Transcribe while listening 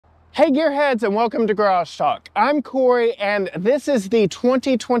Hey gearheads, and welcome to Garage Talk. I'm Corey and this is the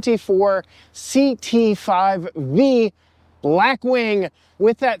 2024 CT5-V Blackwing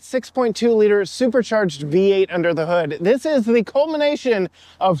with that 6.2 liter supercharged V8 under the hood. This is the culmination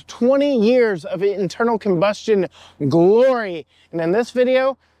of 20 years of internal combustion glory. And in this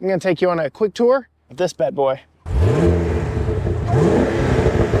video, I'm going to take you on a quick tour of this bad boy.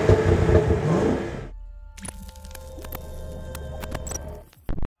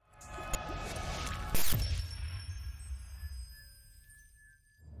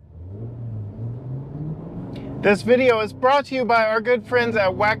 This video is brought to you by our good friends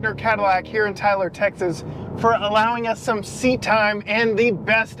at Wagner Cadillac here in Tyler, Texas, for allowing us some seat time in the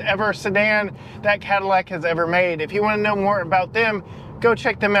best ever sedan that Cadillac has ever made. If you want to know more about them, go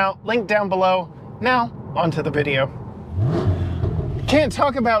check them out, link down below. Now, onto the video. Can't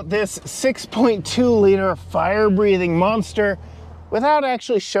talk about this 6.2 liter fire-breathing monster without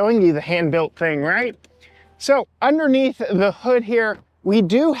actually showing you the hand-built thing, right? So underneath the hood here, we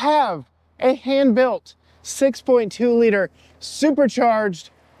do have a hand-built 6.2 liter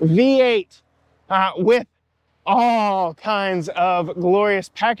supercharged V8 with all kinds of glorious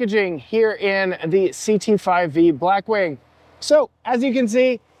packaging here in the CT5-V Blackwing. So as you can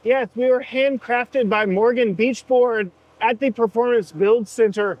see, yes, we were handcrafted by Morgan Beachboard at the Performance Build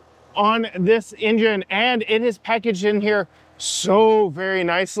Center on this engine, and it is packaged in here so very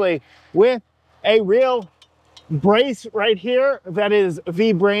nicely with a real brace right here that is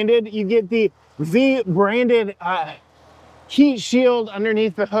V branded. You get the V branded heat shield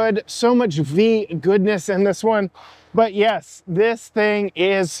underneath the hood. So much V goodness in this one. But yes, this thing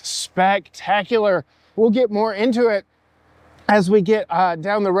is spectacular. We'll get more into it as we get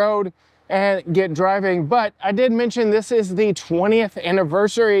down the road and get driving. But I did mention this is the 20th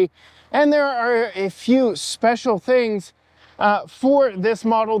anniversary, and there are a few special things for this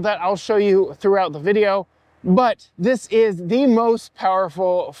model that I'll show you throughout the video. But this is the most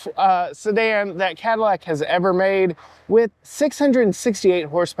powerful sedan that Cadillac has ever made, with 668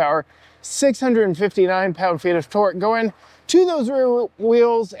 horsepower, 659 pound-feet of torque going to those rear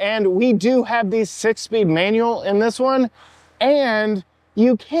wheels. And we do have the 6-speed manual in this one. And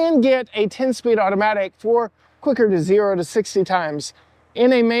you can get a 10-speed automatic for quicker to 0 to 60 times.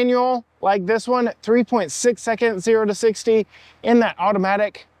 In a manual like this one, 3.6 seconds 0 to 60. In that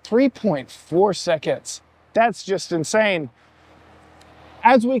automatic, 3.4 seconds. That's just insane.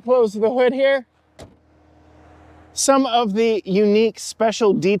 As we close the hood here, some of the unique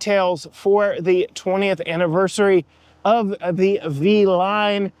special details for the 20th anniversary of the V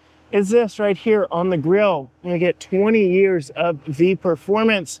line is this right here on the grille. You get 20 years of V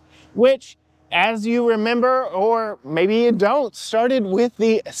performance, which, as you remember, or maybe you don't, started with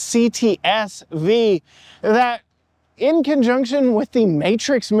the CTS-V that, in conjunction with the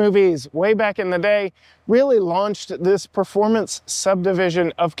Matrix movies way back in the day, really launched this performance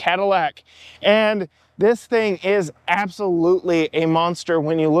subdivision of Cadillac. And this thing is absolutely a monster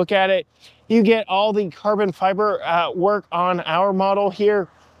when you look at it. You get all the carbon fiber work on our model here.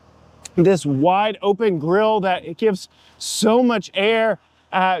 This wide open grille that it gives so much air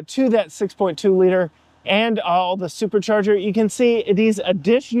to that 6.2 liter and all the supercharger. You can see these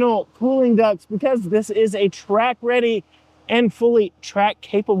additional cooling ducts because this is a track ready and fully track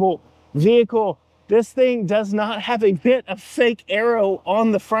capable vehicle. This thing does not have a bit of fake aero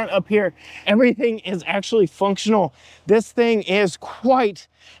on the front up here. Everything is actually functional. This thing is quite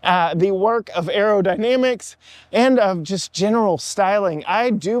the work of aerodynamics and of just general styling. I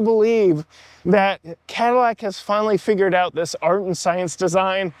do believe that Cadillac has finally figured out this art and science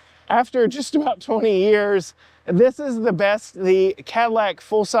design. After just about 20 years, this is the best the Cadillac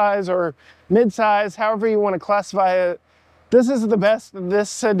full-size or mid-size, however you want to classify it, this is the best this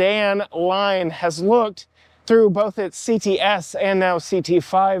sedan line has looked through both its CTS and now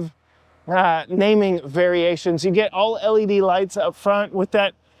CT5 naming variations. You get all LED lights up front with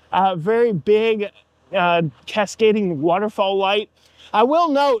that very big cascading waterfall light. I will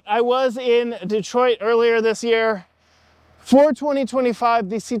note, I was in Detroit earlier this year. For 2025,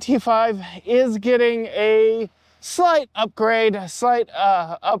 the CT5 is getting a slight upgrade, a slight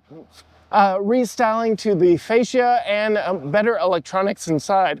restyling to the fascia and better electronics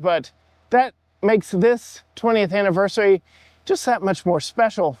inside. But that makes this 20th anniversary just that much more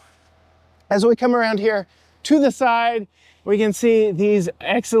special. As we come around here to the side, we can see these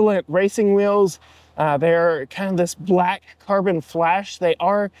excellent racing wheels. They're kind of this black carbon flash. They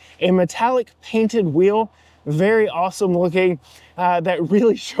are a metallic painted wheel. Very awesome looking, that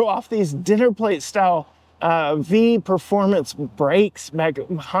really show off these dinner plate style V Performance brakes back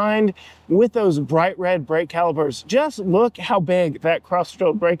behind with those bright red brake calipers. Just look how big that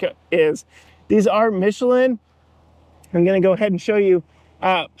cross-stroke brake is. These are Michelin. I'm going to go ahead and show you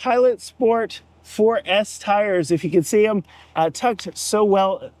Pilot Sport 4S tires. If you can see them tucked so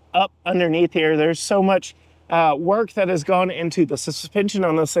well up underneath here. There's so much work that has gone into the suspension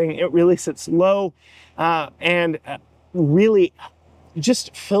on this thing. It really sits low and really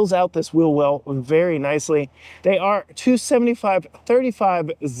just fills out this wheel well very nicely. They are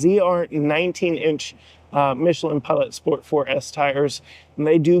 275/35 ZR 19-inch Michelin Pilot Sport 4S tires, and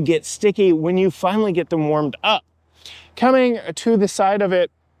they do get sticky when you finally get them warmed up. Coming to the side of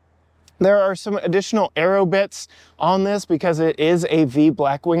it, there are some additional aero bits on this because it is a V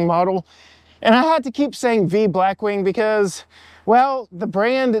Blackwing model. And I had to keep saying V Blackwing because, well, the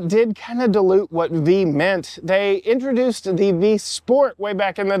brand did kind of dilute what V meant. They introduced the V Sport way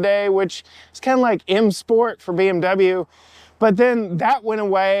back in the day, which is kind of like M Sport for BMW. But then that went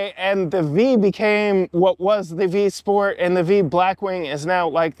away and the V became what was the V Sport, and the V Blackwing is now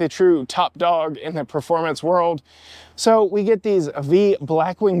like the true top dog in the performance world. So we get these V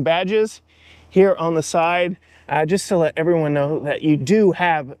Blackwing badges here on the side, just to let everyone know that you do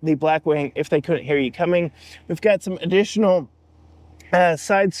have the Blackwing if they couldn't hear you coming. We've got some additional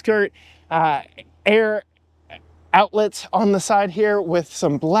side skirt air outlets on the side here with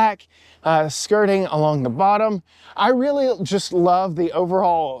some black skirting along the bottom. I really just love the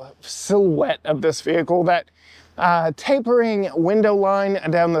overall silhouette of this vehicle, that tapering window line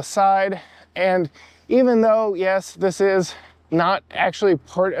down the side. And even though, yes, this is not actually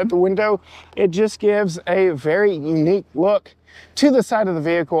part of the window, it just gives a very unique look to the side of the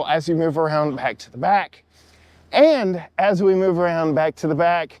vehicle as you move around back to the back. And as we move around back to the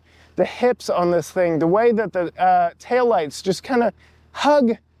back, the hips on this thing, the way that the taillights just kind of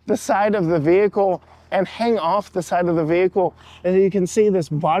hug the side of the vehicle and hang off the side of the vehicle. And you can see this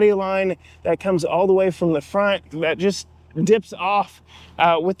body line that comes all the way from the front that just dips off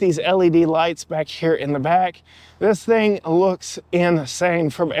with these LED lights back here in the back. This thing looks insane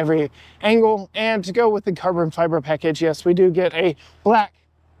from every angle. And to go with the carbon fiber package, yes, we do get a black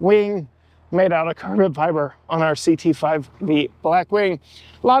wing made out of carbon fiber on our CT5-V Blackwing.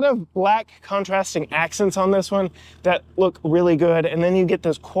 A lot of black contrasting accents on this one that look really good. And then you get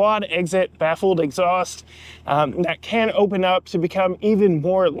this quad exit baffled exhaust that can open up to become even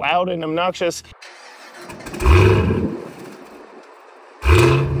more loud and obnoxious.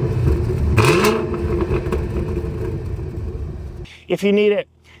 If you need it.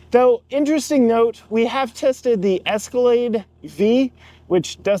 Though, interesting note, we have tested the Escalade V,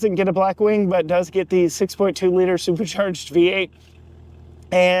 which doesn't get a Blackwing, but does get the 6.2 liter supercharged V8.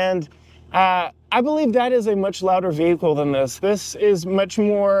 And I believe that is a much louder vehicle than this. This is much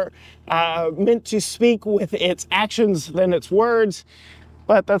more meant to speak with its actions than its words,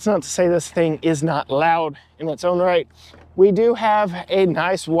 but that's not to say this thing is not loud in its own right. We do have a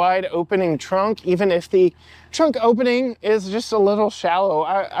nice wide opening trunk, even if the trunk opening is just a little shallow.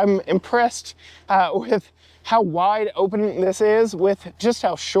 I'm impressed with how wide open this is, with just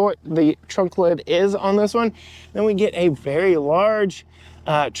how short the trunk lid is on this one. Then we get a very large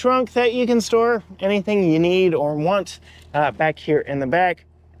trunk that you can store anything you need or want back here in the back.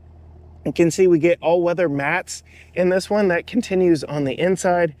 You can see we get all-weather mats in this one that continues on the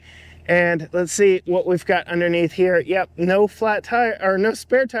inside. And let's see what we've got underneath here. Yep, no flat tire, or no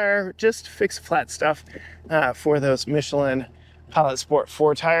spare tire, just fixed flat stuff for those Michelin Pilot Sport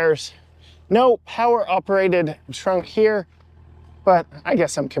 4 tires. No power operated trunk here, but I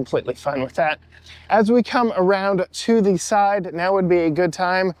guess I'm completely fine with that. As we come around to the side, now would be a good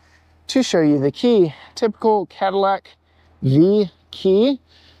time to show you the key. Typical Cadillac V key,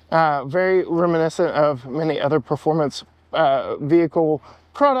 very reminiscent of many other performance vehicle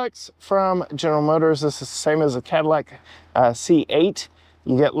products from General Motors. This is the same as a Cadillac C8.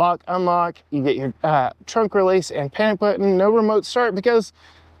 You get lock, unlock, you get your trunk release and panic button, no remote start because,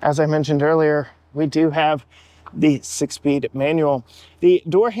 as I mentioned earlier, we do have the 6-speed manual. The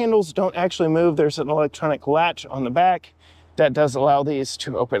door handles don't actually move. There's an electronic latch on the back that does allow these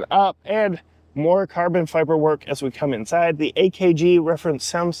to open up, and more carbon fiber work as we come inside. The AKG reference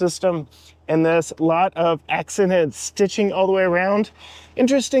sound system, and this lot of accented stitching all the way around.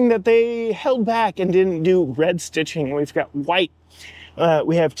 Interesting that they held back and didn't do red stitching. We've got white.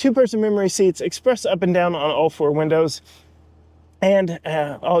 We have 2-person memory seats, express up and down on all 4 windows, and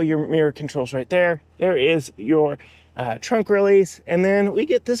all your mirror controls right there. There is your trunk release, and then we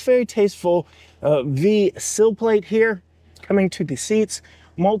get this very tasteful V sill plate here coming to the seats.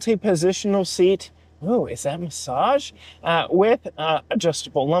 Multi-positional seat. Oh, is that massage? With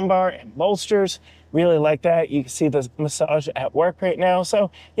adjustable lumbar and bolsters. Really like that. You can see the massage at work right now.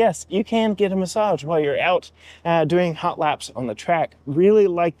 So yes, you can get a massage while you're out doing hot laps on the track. Really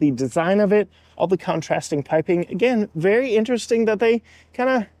like the design of it. All the contrasting piping. Again, very interesting that they kind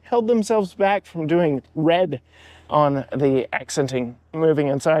of held themselves back from doing red on the accenting moving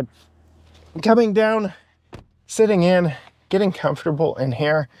inside. Coming down, sitting in, getting comfortable in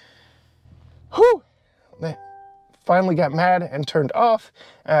here. Whew! Finally got mad and turned off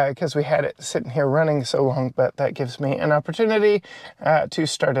because we had it sitting here running so long, but that gives me an opportunity to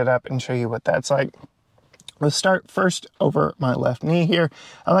start it up and show you what that's like. Let's start first over my left knee here.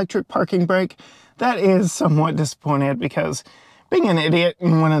 Electric parking brake. That is somewhat disappointed because being an idiot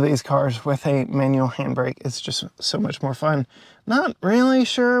in one of these cars with a manual handbrake is just so much more fun. Not really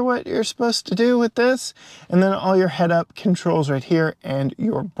sure what you're supposed to do with this. And then all your head-up controls right here and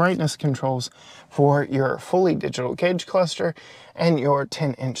your brightness controls for your fully digital gauge cluster and your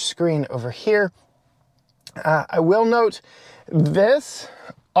 10-inch screen over here. I will note this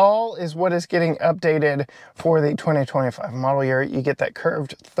all is what is getting updated for the 2025 model year. You get that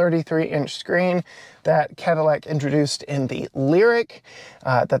curved 33-inch screen that Cadillac introduced in the Lyric,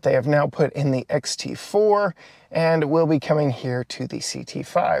 that they have now put in the XT4, and will be coming here to the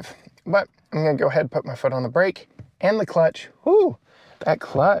CT5. But I'm gonna go ahead and put my foot on the brake and the clutch. Whoo, that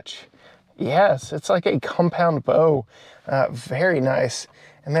clutch. Yes, it's like a compound bow. Very nice.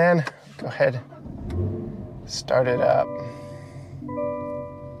 And then go ahead, start it up.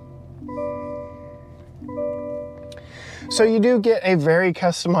 So you do get a very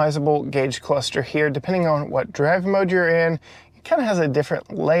customizable gauge cluster here, depending on what drive mode you're in. It kind of has a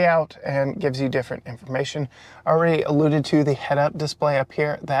different layout and gives you different information. Already alluded to the head-up display up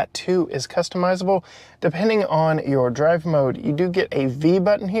here. That too is customizable depending on your drive mode. You do get a V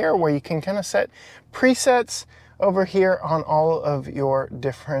button here where you can kind of set presets over here on all of your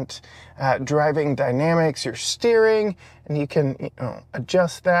different driving dynamics, your steering, and you can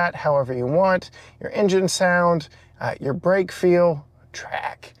adjust that however you want. Your engine sound, your brake feel,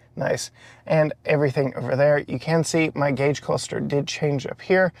 track, nice, and everything over there. You can see my gauge cluster did change up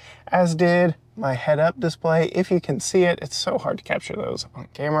here, as did my head-up display. If you can see it, it's so hard to capture those on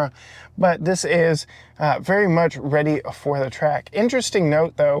camera, but this is very much ready for the track. Interesting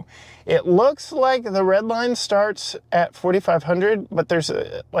note though, it looks like the red line starts at 4,500, but there's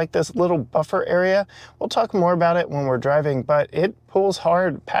like this little buffer area. We'll talk more about it when we're driving, but it pulls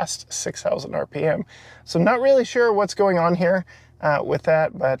hard past 6,000 RPM. So not really sure what's going on here with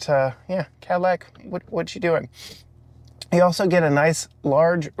that, but yeah, Cadillac, what you doing? You also get a nice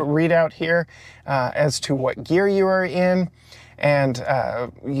large readout here as to what gear you are in, and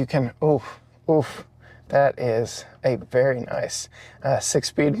you can, oof, that is a very nice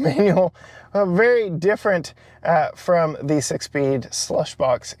 6-speed manual. Very different from the 6-speed slush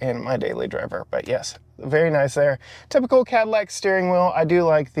box in my daily driver, but yes, very nice there. Typical Cadillac steering wheel. I do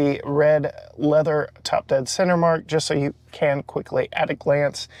like the red leather top dead center mark, just so you can quickly at a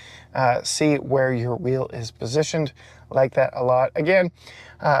glance see where your wheel is positioned. Like that a lot. Again,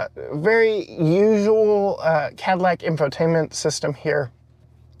 very usual Cadillac infotainment system here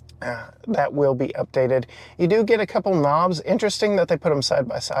that will be updated. You do get a couple knobs. Interesting that they put them side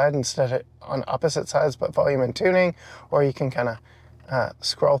by side instead of on opposite sides, but volume and tuning, or you can kind of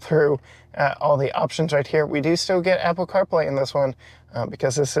scroll through all the options right here. We do still get Apple CarPlay in this one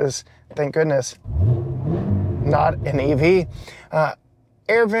because this is, thank goodness, not an EV.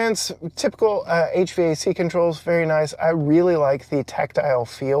 Air vents, typical HVAC controls, very nice. I really like the tactile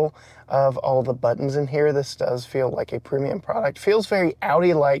feel of all the buttons in here. This does feel like a premium product. Feels very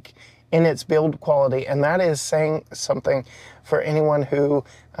Audi-like in its build quality, and that is saying something for anyone who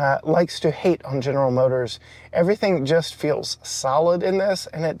likes to hate on General Motors. Everything just feels solid in this,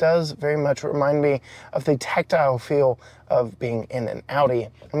 and it does very much remind me of the tactile feel of being in an Audi.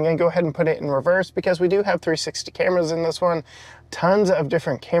 I'm gonna go ahead and put it in reverse because we do have 360 cameras in this one. Tons of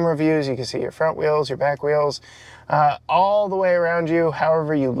different camera views. You can see your front wheels, your back wheels, all the way around you,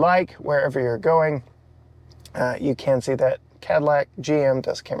 however you like, wherever you're going. You can see that Cadillac, GM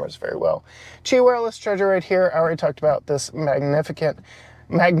does cameras very well. Qi wireless charger right here. I already talked about this magnificent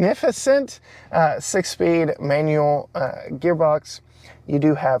 6-speed manual gearbox. You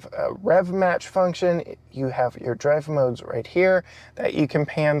do have a rev match function. You have your drive modes right here that you can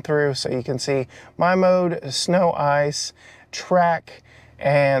pan through, so you can see my mode, snow, ice, track,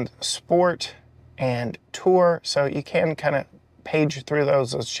 and sport and tour. So you can kind of page through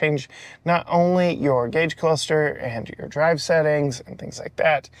those. Those change not only your gauge cluster and your drive settings and things like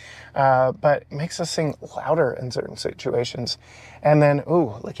that, but it makes us sing louder in certain situations. And then,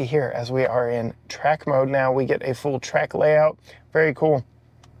 ooh, looky here, as we are in track mode now, we get a full track layout. Very cool.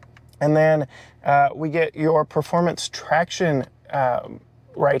 And then we get your performance traction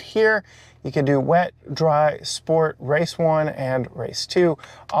right here. You can do wet, dry, sport, race 1 and race 2.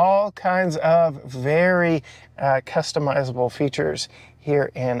 All kinds of very customizable features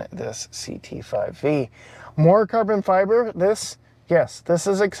here in this CT5V. More carbon fiber. Yes, this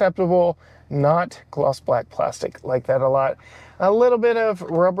is acceptable, not gloss black plastic. Like that a lot. A little bit of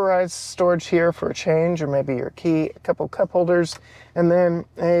rubberized storage here for a change, or maybe your key, a couple cup holders, and then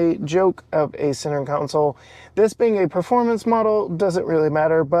a joke of a center console. This being a performance model doesn't really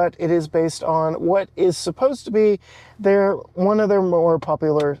matter, but it is based on what is supposed to be one of their more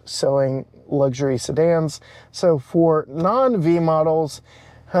popular selling luxury sedans. So for non-V models,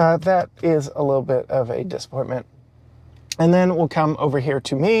 that is a little bit of a disappointment. And then we'll come over here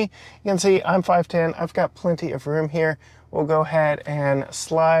to me. You can see I'm 5'10". I've got plenty of room here. We'll go ahead and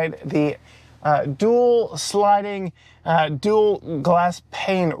slide the dual glass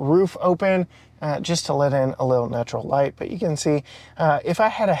pane roof open just to let in a little natural light. But you can see if I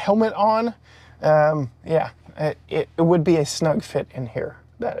had a helmet on, yeah, it would be a snug fit in here.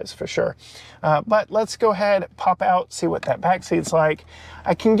 That is for sure. But let's go ahead, pop out, see what that back seat's like.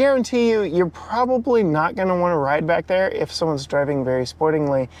 I can guarantee you, you're probably not going to want to ride back there if someone's driving very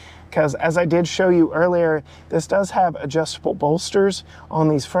sportingly, because as I did show you earlier, this does have adjustable bolsters on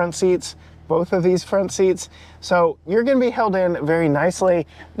these front seats, both of these front seats. So you're going to be held in very nicely,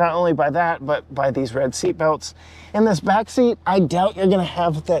 not only by that, but by these red seat belts. In this back seat, I doubt you're going to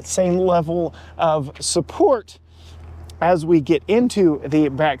have that same level of support as we get into the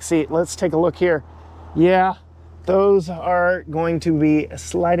back seat. Let's take a look here. Yeah, those are going to be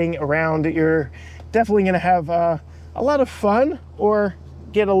sliding around. You're definitely going to have a lot of fun or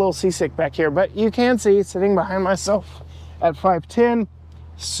get a little seasick back here. But you can see, sitting behind myself at 5'10",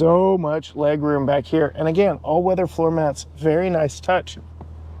 so much leg room back here. And again, all-weather floor mats, very nice touch.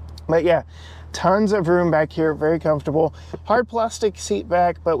 But yeah, tons of room back here, very comfortable. Hard plastic seat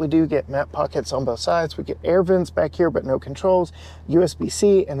back, but we do get mat pockets on both sides. We get air vents back here, but no controls.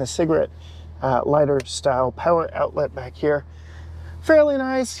 USB-C and a cigarette lighter style power outlet back here. Fairly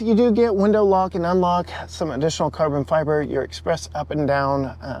nice. You do get window lock and unlock, some additional carbon fiber, your express up and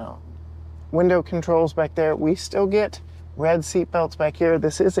down window controls back there. We still get red seat belts back here.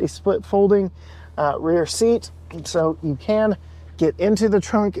 This is a split folding rear seat, so you can get into the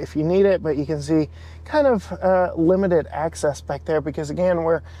trunk if you need it, but you can see kind of limited access back there because again,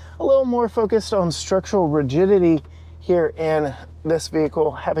 we're a little more focused on structural rigidity here in this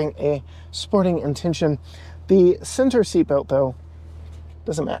vehicle, having a sporting intention. The center seat belt though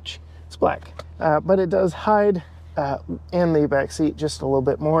doesn't match. It's black, but it does hide in the back seat just a little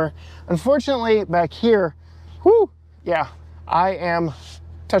bit more. Unfortunately, back here, whoo, yeah, I am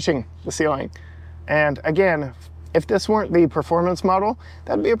touching the ceiling. And again, if this weren't the performance model,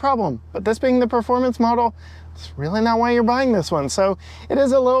 that'd be a problem. But this being the performance model, it's really not why you're buying this one. So it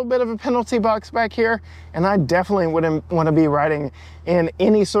is a little bit of a penalty box back here, and I definitely wouldn't want to be riding in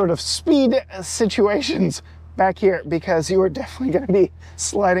any sort of speed situations back here because you are definitely going to be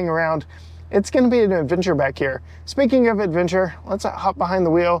sliding around. It's going to be an adventure back here. Speaking of adventure, let's hop behind the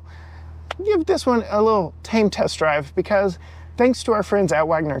wheel, give this one a little tame test drive because thanks to our friends at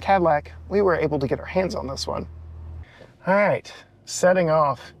Wagner Cadillac, we were able to get our hands on this one. All right, setting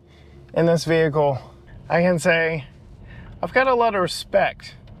off in this vehicle, I can say I've got a lot of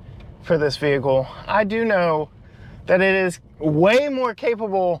respect for this vehicle. I do know that it is way more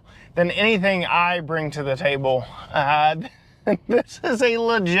capable than anything I bring to the table. This is a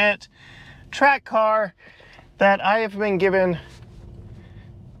legit track car that I have been given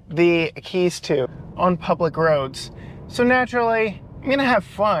the keys to on public roads. So naturally, I'm gonna have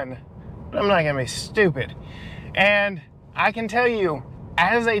fun, but I'm not gonna be stupid. And I can tell you,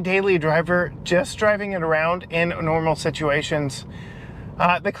 as a daily driver, just driving it around in normal situations,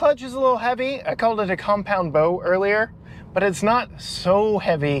 the clutch is a little heavy. I called it a compound bow earlier, but it's not so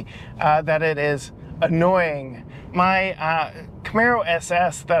heavy that it is annoying. My Camaro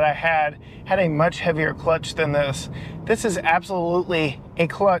SS that I had a much heavier clutch than this. This is absolutely a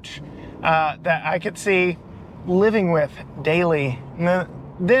clutch that I could see living with daily. And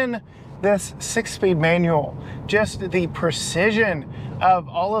then this 6-speed manual, just the precision of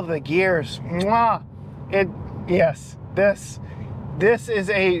all of the gears. Mwah! Yes, this is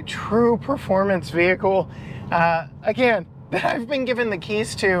a true performance vehicle. Again, that I've been given the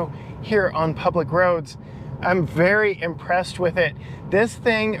keys to here on public roads. I'm very impressed with it. This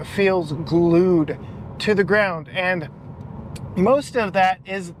thing feels glued to the ground, and Most of that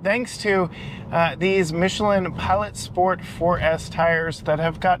is thanks to these Michelin Pilot Sport 4S tires that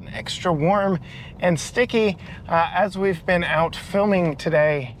have gotten extra warm and sticky as we've been out filming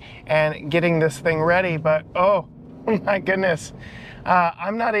today and getting this thing ready. But oh my goodness,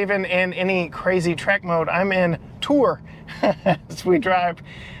 I'm not even in any crazy track mode. I'm in tour as we drive.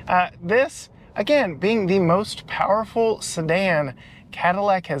 This, again, being the most powerful sedan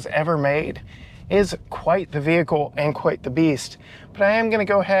Cadillac has ever made, is quite the vehicle and quite the beast. But I am going to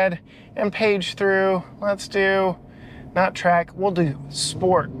go ahead and page through. Let's do not track, we'll do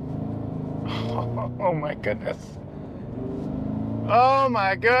sport. Oh my goodness. Oh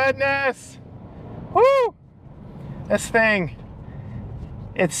my goodness. Woo! This thing,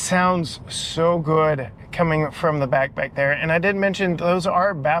 it sounds so good coming from the back there. And I did mention those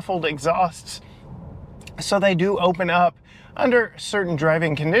are baffled exhausts, so they do open up under certain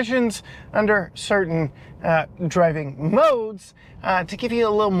driving conditions, under certain driving modes, to give you a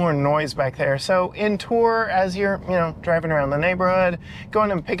little more noise back there. So in tour, as you're driving around the neighborhood, going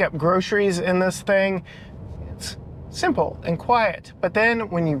to pick up groceries in this thing, it's simple and quiet. But then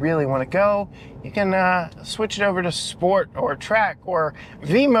when you really want to go, you can switch it over to sport or track or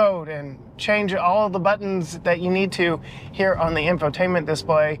V mode and change all of the buttons that you need to here on the infotainment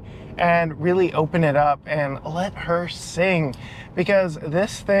display, and really open it up and let her sing, because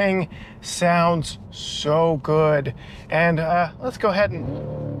this thing sounds so good. And let's go ahead and,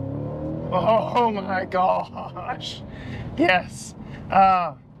 oh my gosh, yes,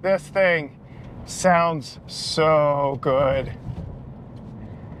 this thing sounds so good.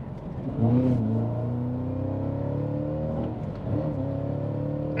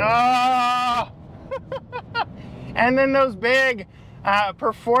 Oh! And then those big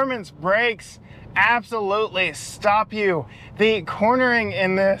performance brakes absolutely stop you. The cornering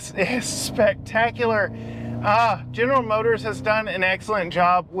in this is spectacular. General Motors has done an excellent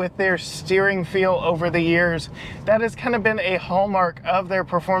job with their steering feel over the years. That has kind of been a hallmark of their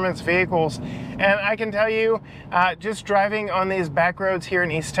performance vehicles. And I can tell you, just driving on these back roads here in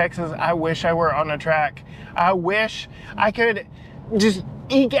East Texas, I wish I were on a track. I wish I could just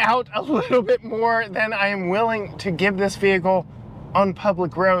eke out a little bit more than I am willing to give this vehicle on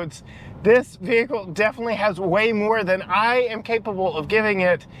public roads. This vehicle definitely has way more than I am capable of giving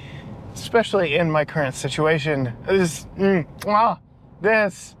it, especially in my current situation. This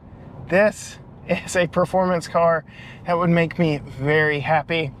is a performance car that would make me very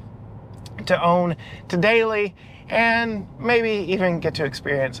happy to own, to daily, and maybe even get to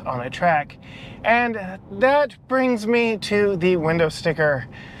experience on a track. And that brings me to the window sticker.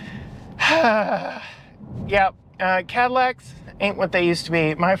 Yep, Cadillacs ain't what they used to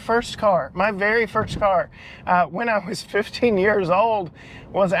be. My first car, my very first car, when I was 15 years old,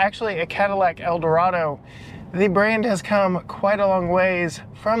 was actually a Cadillac Eldorado. The brand has come quite a long ways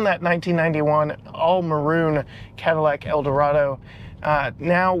from that 1991 all maroon Cadillac Eldorado.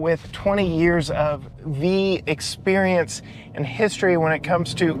 Now with 20 years of V experience and history when it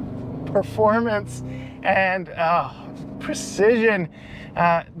comes to performance and precision,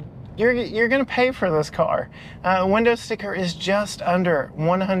 you're gonna pay for this car. Window sticker is just under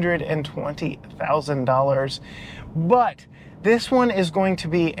 $120,000, but this one is going to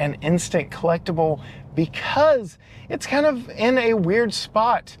be an instant collectible because it's kind of in a weird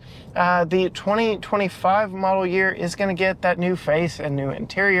spot. The 2025 model year is going to get that new face and new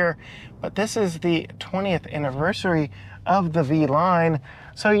interior, but this is the 20th anniversary of the V line,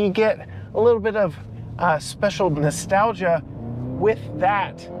 so you get a little bit of special nostalgia with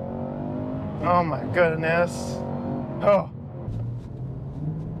that. Oh my goodness. Oh.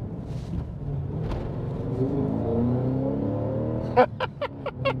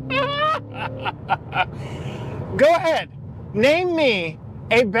 Go ahead, name me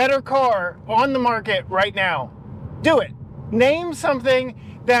a better car on the market right now. Do it. Name something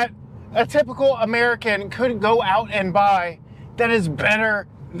that a typical American could go out and buy that is better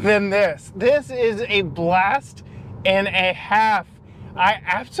than this. This is a blast and a half. I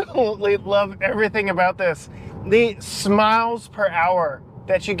absolutely love everything about this. The smiles per hour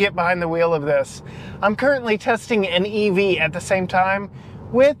that you get behind the wheel of this. I'm currently testing an EV at the same time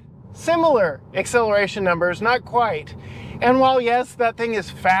with similar acceleration numbers, not quite. And while yes, that thing is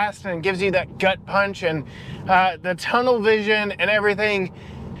fast and gives you that gut punch and the tunnel vision and everything,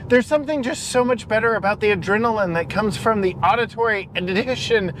 there's something just so much better about the adrenaline that comes from the auditory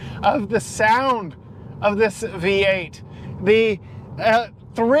addition of the sound of this V8. The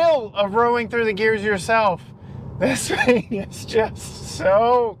thrill of rowing through the gears yourself. This thing is just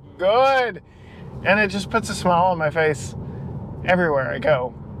so good. And it just puts a smile on my face everywhere I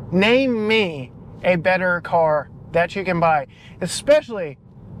go. Name me a better car that you can buy, especially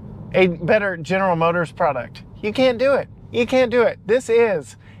a better General Motors product. You can't do it. You can't do it. This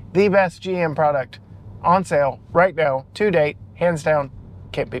is the best GM product on sale right now, to date, hands down,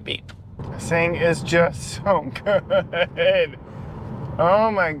 can't be beat. This thing is just so good.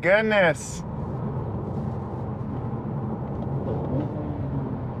 Oh my goodness.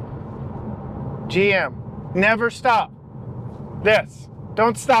 GM, never stop this.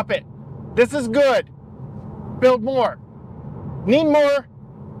 Don't stop it. This is good. Build more. Need more.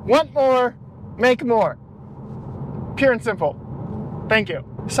 Want more. Make more. Pure and simple. Thank you.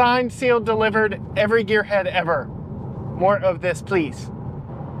 Signed, sealed, delivered, every gearhead ever. More of this, please.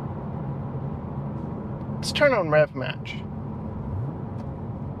 Let's turn on Rev Match.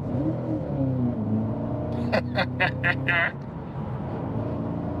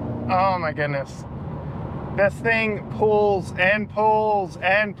 Oh my goodness. This thing pulls and pulls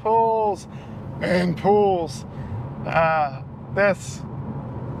and pulls and pulls. This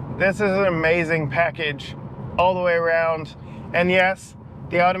is an amazing package all the way around. And yes,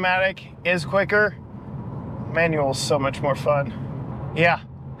 the automatic is quicker. Manual is so much more fun. Yeah.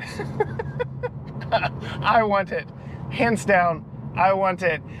 I want it. Hands down, I want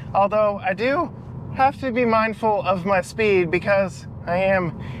it. Although I do have to be mindful of my speed because I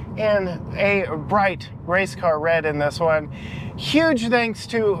am in a bright race car red in this one. Huge thanks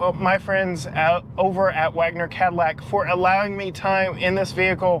to my friends over at Wagner Cadillac for allowing me time in this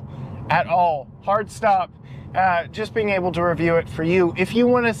vehicle at all. Hard stop. Just being able to review it for you. If you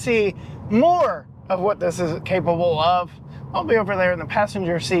want to see more of what this is capable of, I'll be over there in the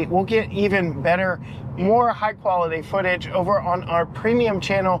passenger seat. We'll get even better, more high quality footage over on our premium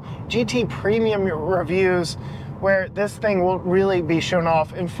channel, GT Premium Reviews, where this thing will really be shown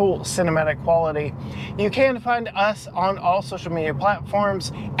off in full cinematic quality. You can find us on all social media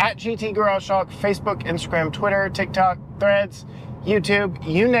platforms at GT Garage Talk, Facebook, Instagram, Twitter, TikTok, Threads, YouTube,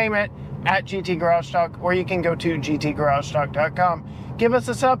 you name it, at GT Garage Talk, or you can go to gtgaragetalk.com. Give us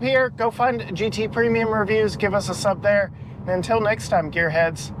a sub here, go find GT Premium Reviews, give us a sub there. And until next time,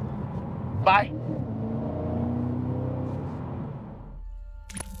 gearheads, bye.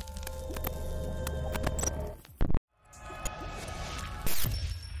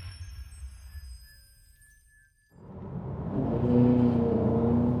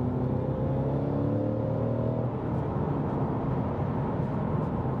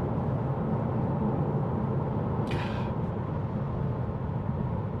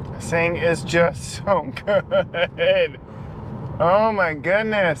 This thing is just so good. Oh my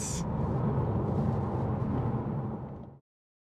goodness.